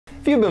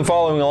If you've been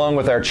following along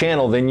with our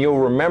channel, then you'll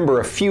remember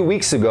a few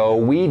weeks ago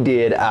we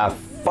did a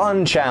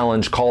fun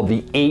challenge called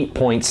the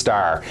 8-point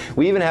star.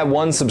 We even had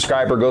one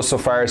subscriber go so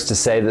far as to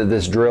say that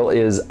this drill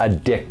is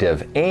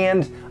addictive,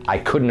 and I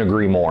couldn't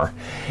agree more.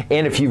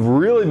 And if you've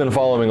really been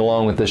following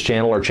along with this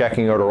channel or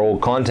checking out our old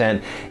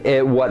content,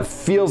 what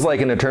feels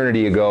like an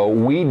eternity ago,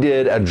 we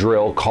did a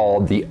drill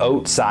called the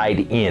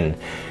outside in.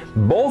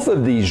 Both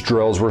of these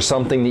drills were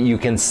something that you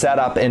can set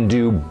up and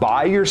do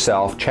by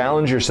yourself,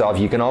 challenge yourself.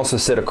 You can also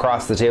sit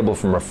across the table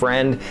from a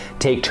friend,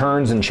 take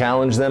turns and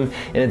challenge them.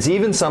 And it's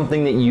even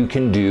something that you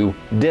can do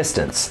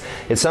distance.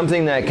 It's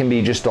something that can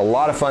be just a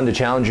lot of fun to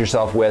challenge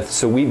yourself with.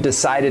 So we've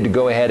decided to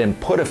go ahead and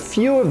put a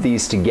few of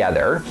these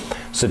together.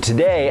 So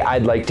today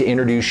I'd like to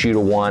introduce you to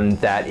one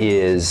that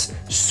is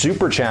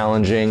super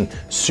challenging,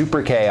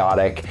 super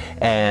chaotic,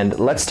 and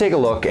let's take a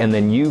look and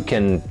then you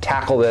can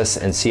tackle this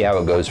and see how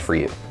it goes for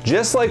you.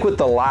 Just like with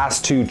the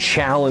last two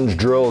challenge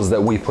drills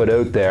that we put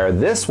out there,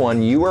 this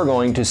one you are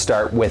going to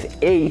start with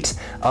 8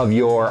 of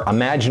your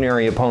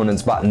imaginary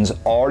opponent's buttons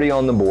already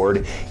on the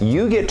board.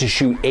 You get to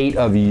shoot 8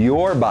 of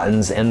your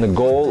buttons and the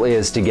goal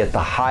is to get the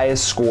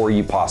highest score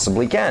you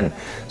possibly can.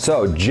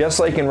 So just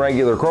like in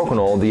regular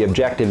crokinole, the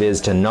objective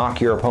is to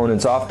knock your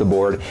opponents off the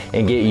board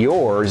and get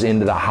yours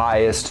into the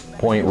highest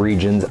point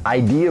regions,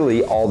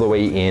 ideally all the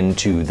way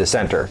into the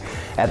center.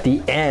 At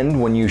the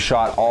end, when you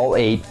shot all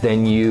 8,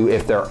 then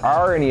if there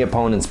are any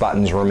opponent's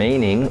buttons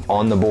remaining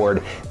on the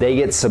board, they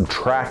get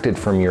subtracted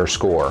from your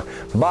score.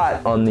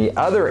 But on the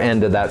other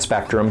end of that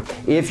spectrum,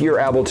 if you're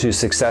able to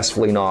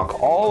successfully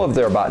knock all of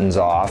their buttons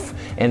off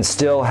and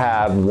still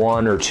have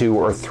 1 or 2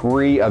 or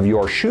 3 of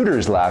your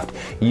shooters left,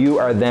 you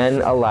are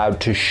then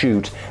allowed to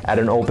shoot at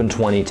an open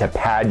 20 to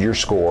pad your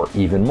score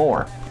even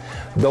more.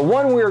 The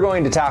one we're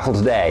going to tackle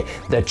today,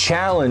 the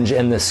challenge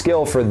and the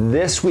skill for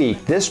this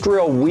week, this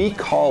drill, we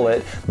call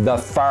it the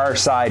far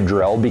side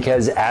drill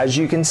because as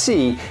you can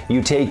see,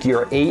 you take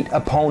your 8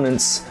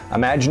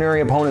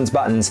 imaginary opponents'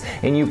 buttons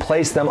and you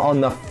place them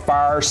on the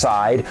far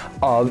side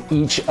of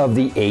each of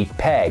the 8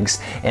 pegs.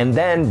 And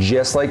then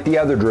just like the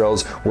other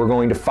drills, we're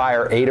going to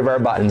fire 8 of our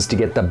buttons to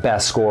get the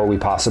best score we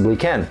possibly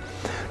can.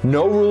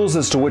 No rules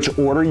as to which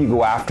order you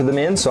go after them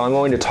in, so I'm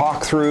going to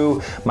talk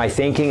through my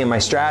thinking and my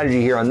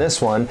strategy here on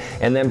this one,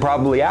 and then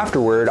probably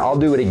afterward I'll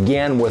do it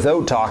again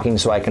without talking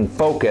so I can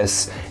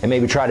focus and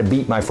maybe try to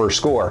beat my first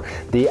score.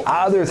 The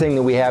other thing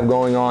that we have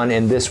going on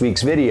in this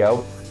week's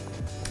video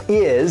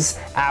is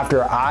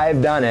after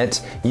I've done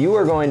it, you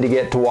are going to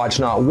get to watch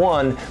not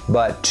 1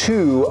 but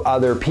 2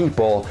 other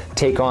people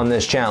take on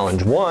this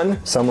challenge.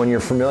 One, someone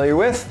you're familiar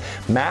with,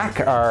 Mack,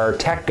 our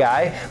tech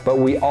guy, but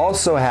we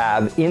also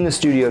have in the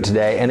studio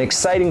today an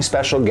exciting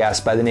special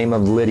guest by the name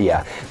of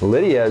Lydia.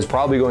 Lydia is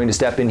probably going to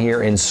step in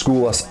here and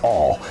school us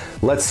all.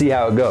 Let's see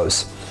how it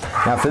goes.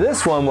 Now for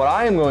this one, what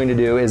I am going to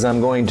do is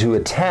I'm going to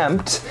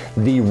attempt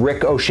the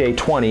Ricochet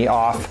 20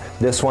 off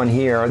this one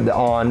here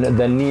on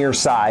the near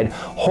side.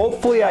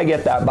 Hopefully I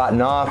get that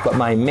button off, but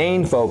my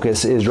main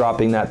focus is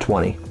dropping that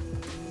 20.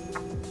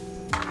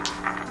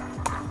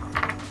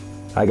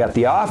 I got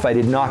the off, I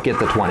did not get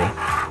the 20.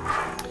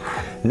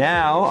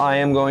 Now I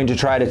am going to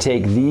try to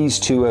take these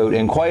 2 out,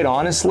 and quite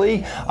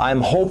honestly,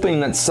 I'm hoping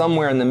that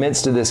somewhere in the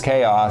midst of this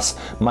chaos,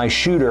 my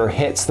shooter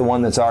hits the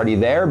one that's already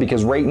there,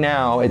 because right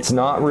now it's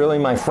not really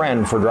my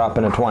friend for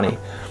dropping a 20.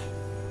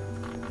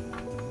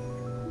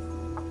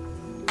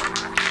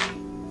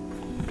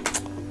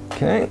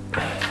 Okay.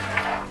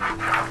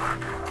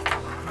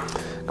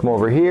 Come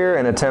over here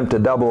and attempt a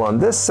double on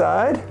this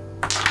side.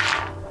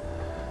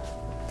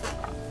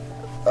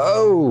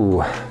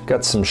 Oh,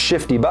 got some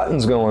shifty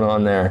buttons going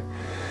on there.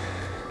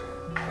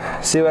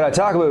 See what I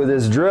talk about with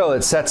this drill,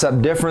 it sets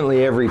up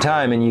differently every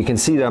time, and you can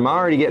see that I'm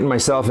already getting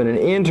myself in an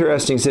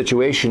interesting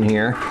situation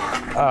here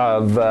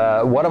of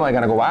what am I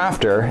going to go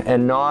after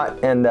and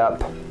not end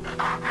up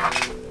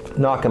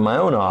knocking my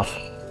own off.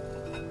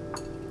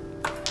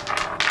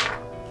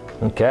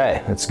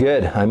 Okay, that's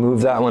good. I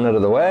moved that one out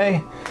of the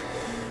way.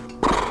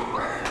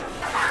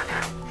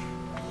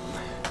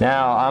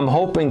 Now I'm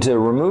hoping to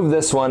remove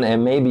this one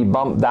and maybe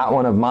bump that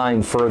one of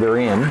mine further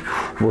in.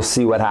 We'll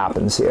see what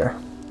happens here.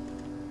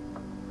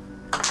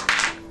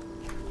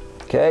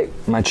 Okay,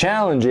 my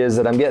challenge is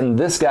that I'm getting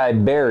this guy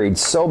buried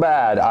so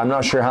bad, I'm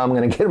not sure how I'm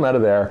going to get him out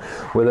of there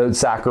without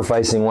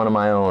sacrificing one of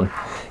my own.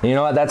 And you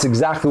know what, that's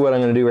exactly what I'm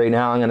going to do right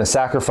now. I'm going to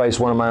sacrifice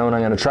one of my own. I'm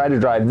going to try to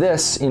drive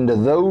this into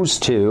those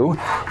 2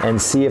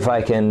 and see if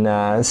I can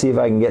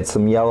get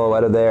some yellow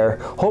out of there.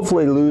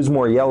 Hopefully lose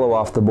more yellow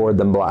off the board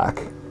than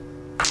black.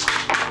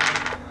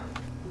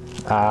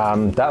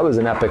 That was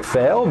an epic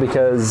fail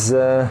because,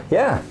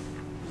 yeah.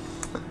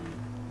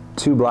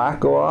 2 black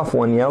go off,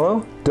 1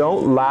 yellow.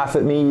 Don't laugh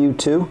at me, you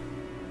 2.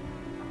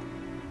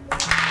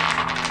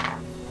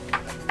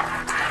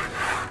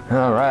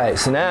 All right,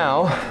 so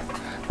now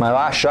my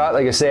last shot,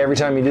 like I say, every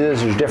time you do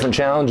this, there's different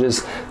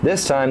challenges.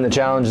 This time the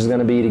challenge is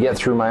gonna be to get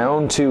through my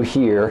own 2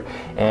 here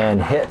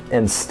and hit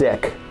and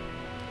stick.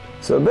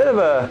 So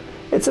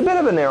it's a bit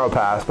of a narrow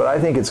path, but I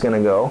think it's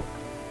gonna go.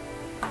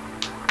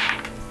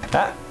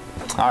 Ah,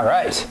 all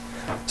right.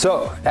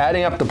 So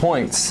adding up the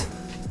points,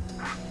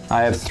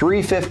 I have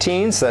 3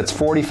 15s, so that's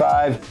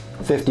 45,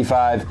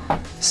 55,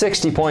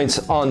 60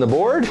 points on the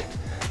board.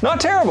 Not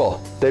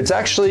terrible. It's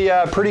actually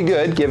pretty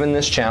good given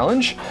this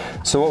challenge.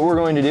 So what we're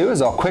going to do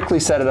is I'll quickly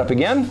set it up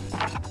again.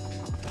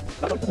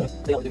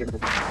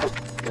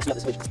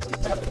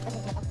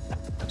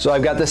 So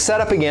I've got this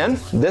set up again.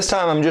 This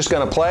time I'm just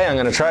gonna play. I'm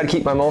gonna try to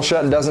keep my mouth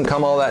shut. It doesn't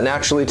come all that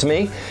naturally to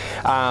me.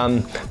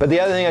 But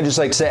the other thing I'd just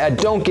like to say, I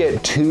don't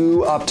get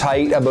too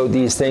uptight about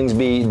these things,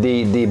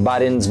 the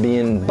buttons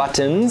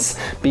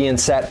being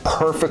set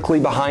perfectly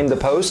behind the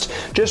post.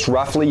 Just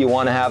roughly, you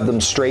wanna have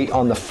them straight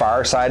on the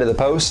far side of the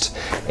post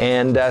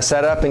and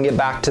set up and get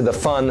back to the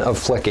fun of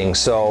flicking.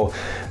 So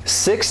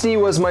 60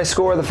 was my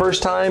score the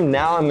first time.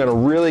 Now I'm gonna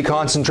really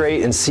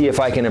concentrate and see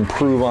if I can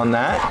improve on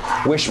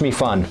that. Wish me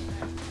fun.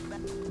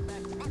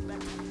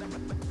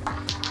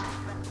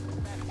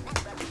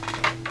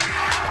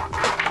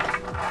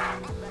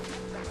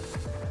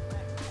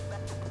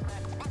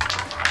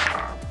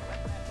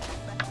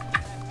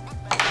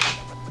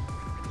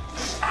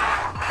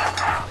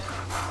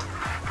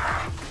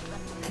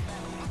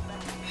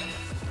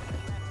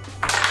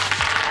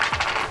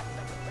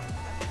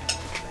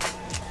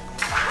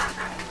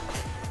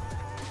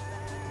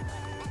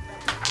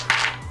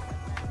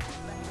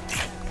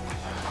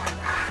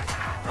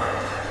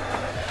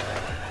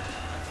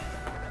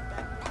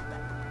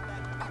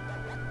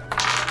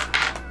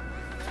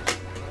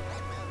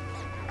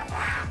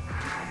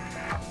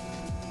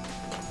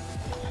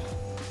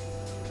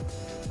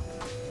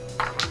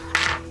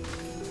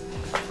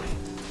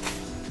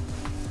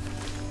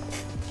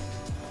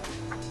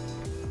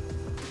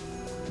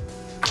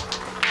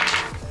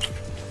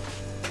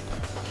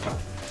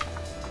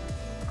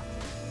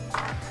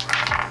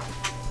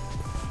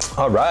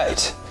 All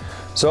right,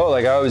 so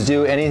like I always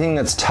do, anything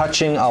that's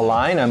touching a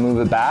line, I move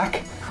it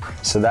back.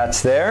 So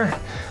that's there.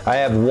 I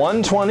have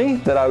 120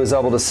 that I was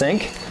able to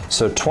sink.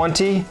 So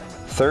 20,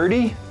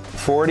 30,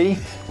 40,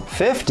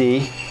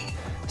 50,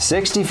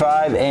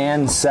 65,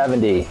 and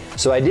 70.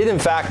 So I did in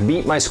fact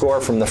beat my score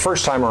from the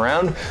first time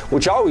around,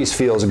 which always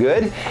feels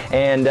good.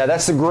 And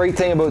that's the great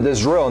thing about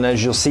this drill. And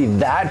as you'll see,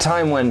 that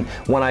time when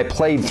I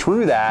played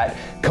through that,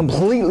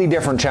 completely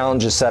different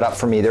challenges set up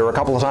for me. There were a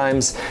couple of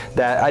times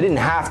that I didn't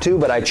have to,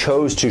 but I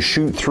chose to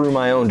shoot through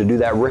my own, to do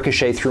that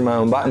ricochet through my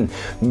own button.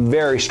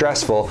 Very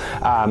stressful.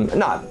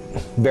 Not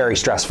very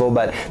stressful,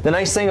 but the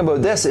nice thing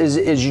about this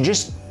is you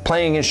just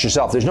playing against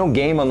yourself. There's no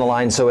game on the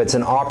line, so it's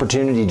an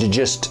opportunity to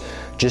just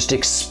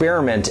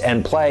experiment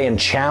and play and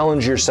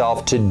challenge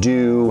yourself to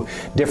do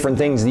different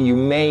things that you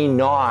may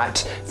not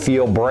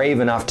feel brave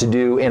enough to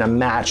do in a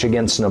match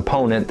against an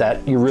opponent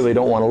that you really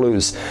don't want to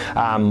lose.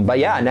 But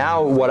yeah,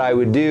 now what I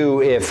would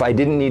do if I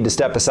didn't need to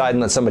step aside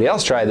and let somebody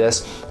else try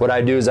this, what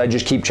I do is I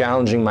just keep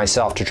challenging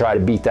myself to try to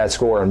beat that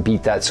score and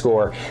beat that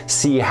score,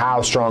 see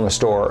how strong a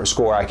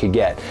score I could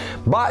get.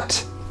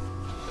 But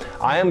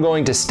I am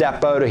going to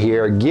step out of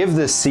here, give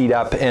this seat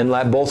up, and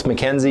let both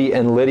Mackenzie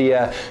and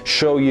Lydia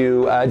show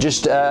you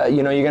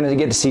you know, you're going to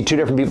get to see two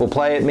different people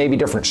play it, maybe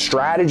different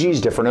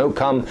strategies, different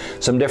outcome,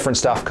 some different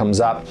stuff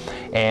comes up.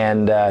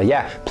 And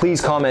yeah,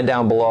 please comment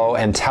down below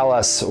and tell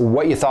us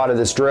what you thought of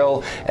this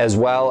drill, as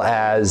well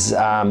as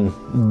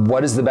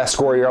what is the best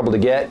score you're able to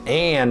get,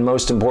 and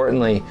most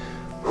importantly,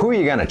 who are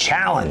you going to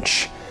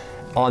challenge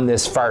on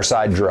this far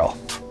side drill?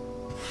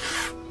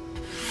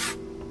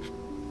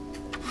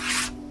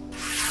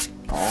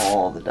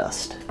 All the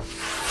dust.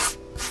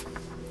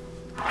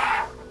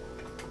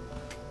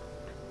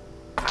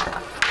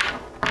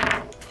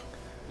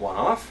 One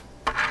off.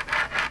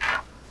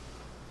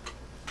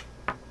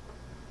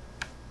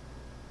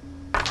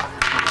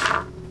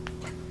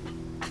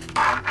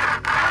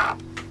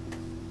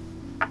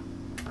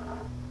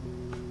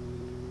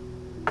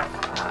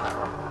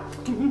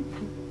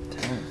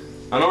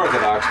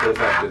 Unorthodox but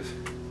effective.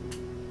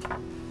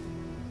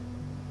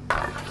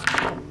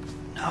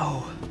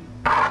 No.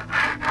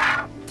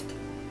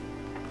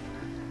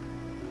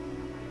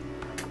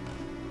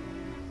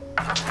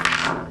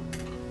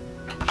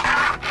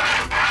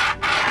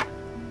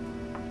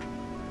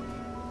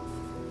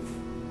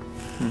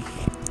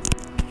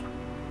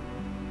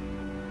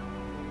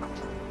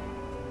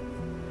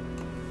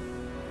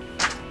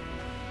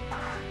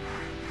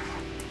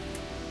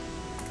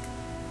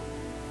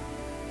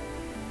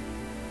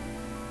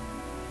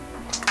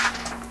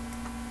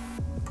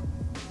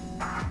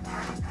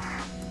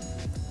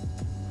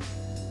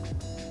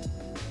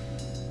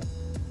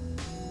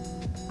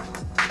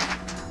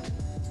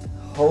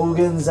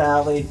 Hogan's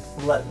Alley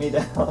let me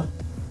down.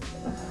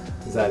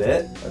 Is that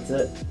it? That's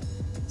it.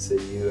 So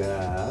you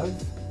have...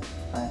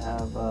 I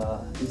have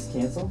these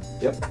cancel.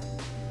 Yep.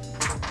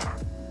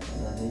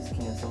 And then these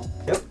cancel.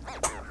 Yep.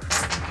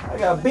 I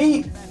got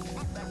beat.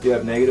 You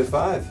have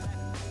 -5.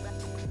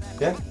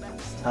 Yeah.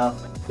 It's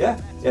tough.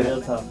 Yeah. It's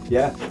real tough.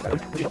 Yeah.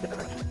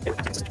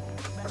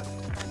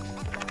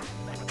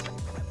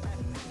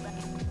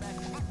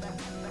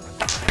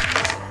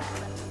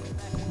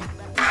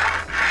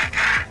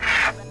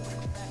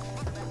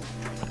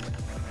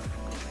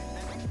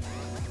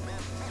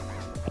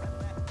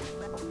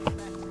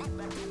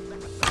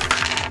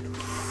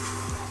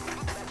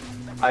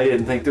 I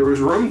didn't think there was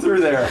room through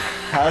there.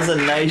 That was a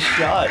nice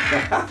shot.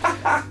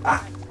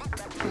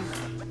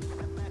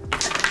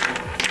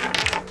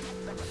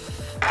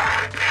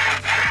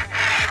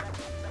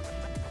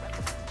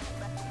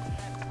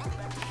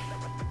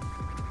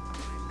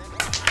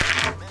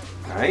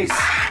 Nice.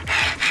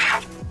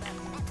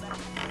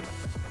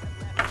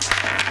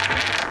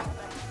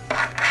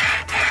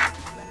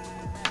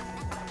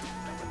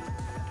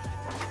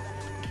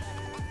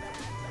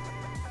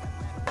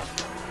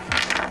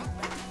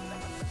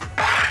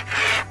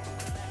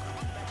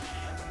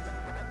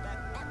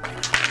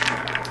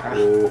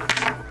 Oh.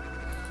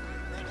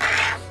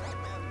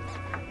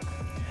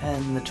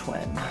 And the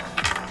twin.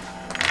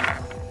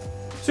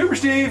 Super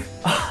Steve.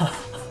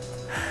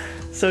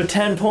 So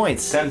 10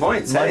 points. 10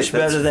 points. Much Hey,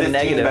 better than 15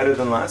 negative. Better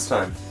than last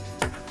time.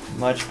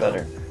 Much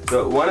better.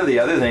 So one of the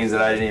other things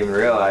that I didn't even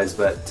realize,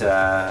 but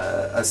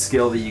a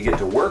skill that you get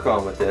to work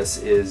on with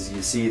this is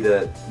you see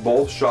that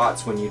both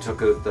shots when you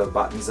took out the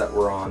buttons that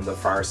were on the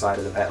far side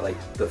of the pet, like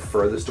the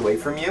furthest away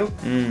from you,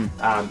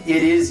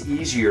 it is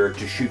easier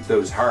to shoot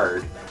those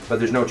hard, but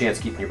there's no chance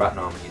of keeping your button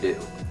on when you do.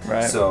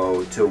 Right.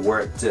 So to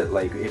work to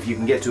like, if you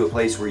can get to a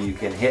place where you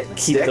can hit and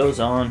Keep stick, those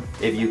on.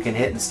 if you can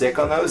hit and stick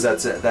on those,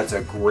 that's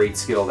a great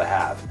skill to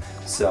have.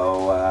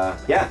 So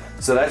yeah,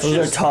 so that's Those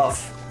just are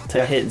tough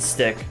to hit and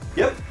stick.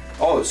 Yep.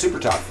 Oh, it's super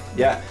tough.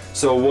 Yeah.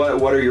 So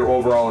what are your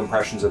overall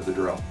impressions of the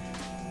drill?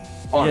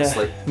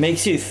 Honestly. Yeah,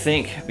 makes you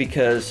think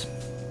because,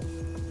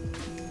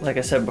 like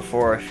I said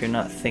before, if you're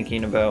not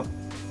thinking about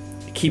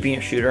keeping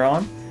your shooter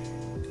on,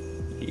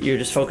 you're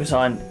just focused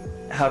on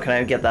how can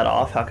I get that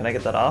off? How can I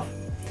get that off?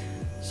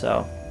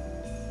 So,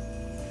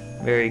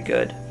 very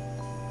good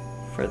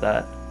for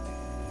that.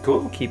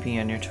 Cool. Keeping you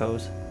on your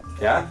toes.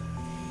 Yeah.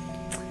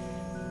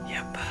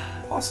 Yep.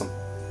 Awesome.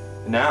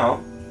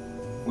 Now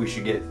we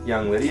should get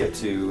young Lydia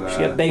to Should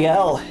get Big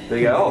L.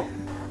 Big L.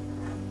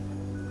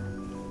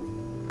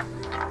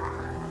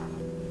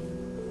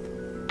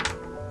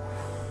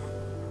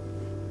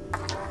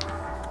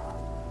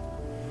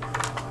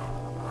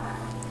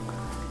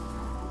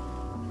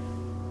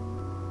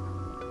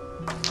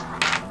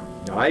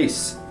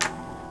 Nice.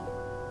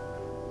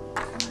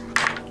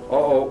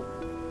 Uh-oh.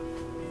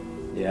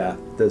 Yeah,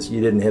 you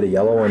didn't hit a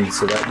yellow one,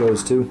 so that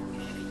goes too.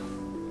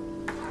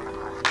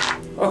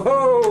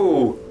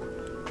 Oh!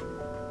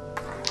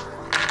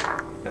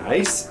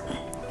 Nice.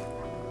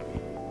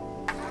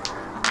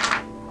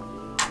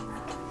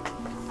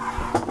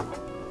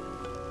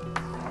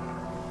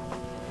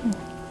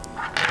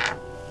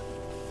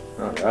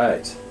 All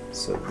right,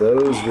 so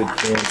those would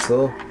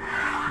cancel,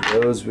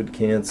 those would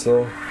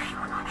cancel,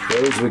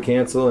 those would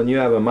cancel, and you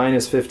have a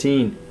minus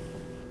 15.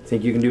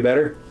 Think you can do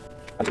better?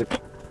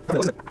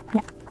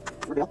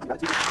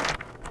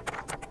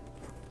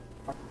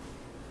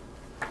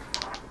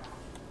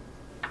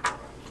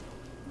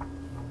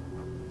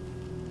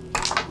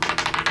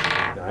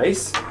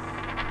 Nice.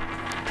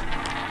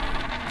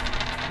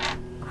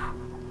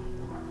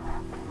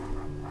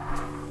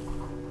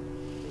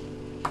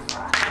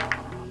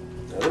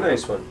 Another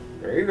nice one.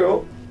 There you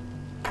go.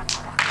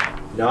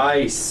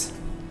 Nice.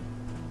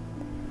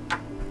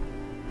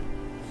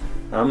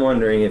 I'm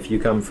wondering if you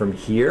come from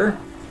here,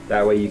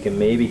 that way you can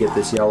maybe get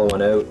this yellow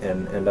one out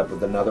and end up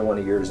with another one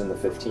of yours in the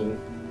 15.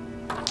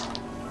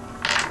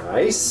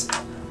 Nice.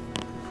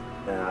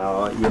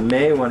 Now, you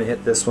may want to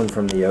hit this one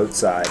from the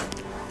outside.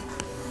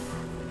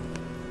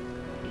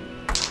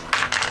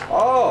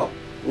 Oh,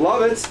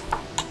 love it.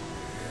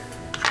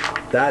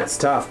 That's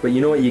tough, but you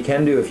know what you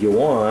can do if you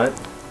want?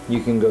 You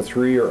can go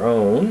through your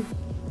own,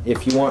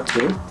 if you want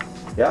to.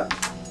 Yep,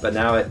 but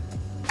now it,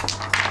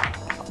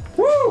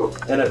 woo,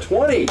 and a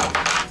 20.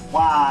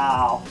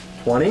 Wow.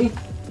 20,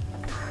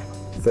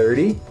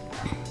 30,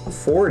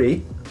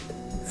 40,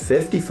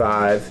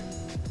 55,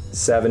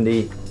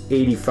 70,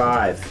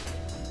 85.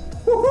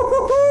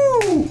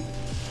 Woo-hoo-hoo-hoo!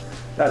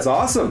 That's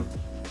awesome.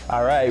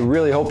 All right,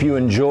 really hope you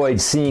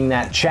enjoyed seeing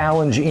that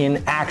challenge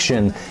in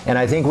action. And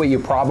I think what you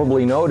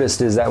probably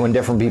noticed is that when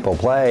different people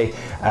play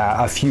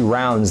a few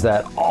rounds,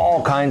 that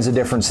all kinds of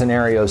different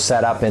scenarios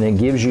set up, and it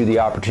gives you the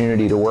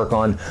opportunity to work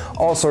on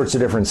all sorts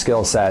of different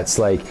skill sets,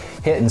 like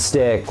hit and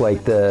stick,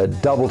 like the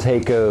double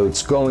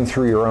takeouts, going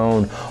through your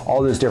own,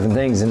 all those different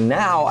things. And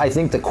now I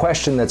think the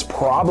question that's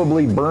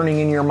probably burning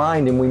in your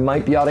mind, and we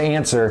might be able to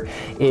answer,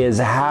 is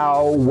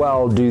how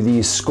well do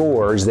these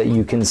scores that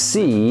you can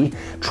see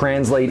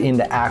translate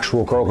into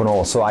actual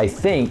crokinole? So I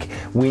think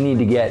we need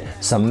to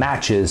get some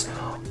matches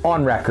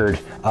on record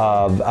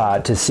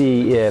of to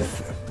see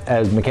if,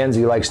 as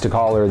Mackenzie likes to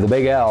call her, the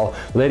Big L,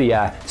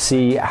 Lydia,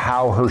 see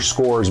how her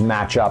scores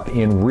match up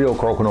in real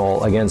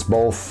crokinole against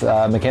both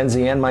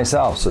Mackenzie and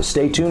myself. So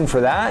stay tuned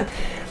for that.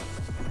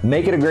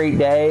 Make it a great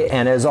day,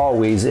 and as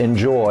always,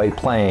 enjoy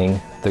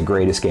playing the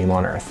greatest game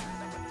on earth.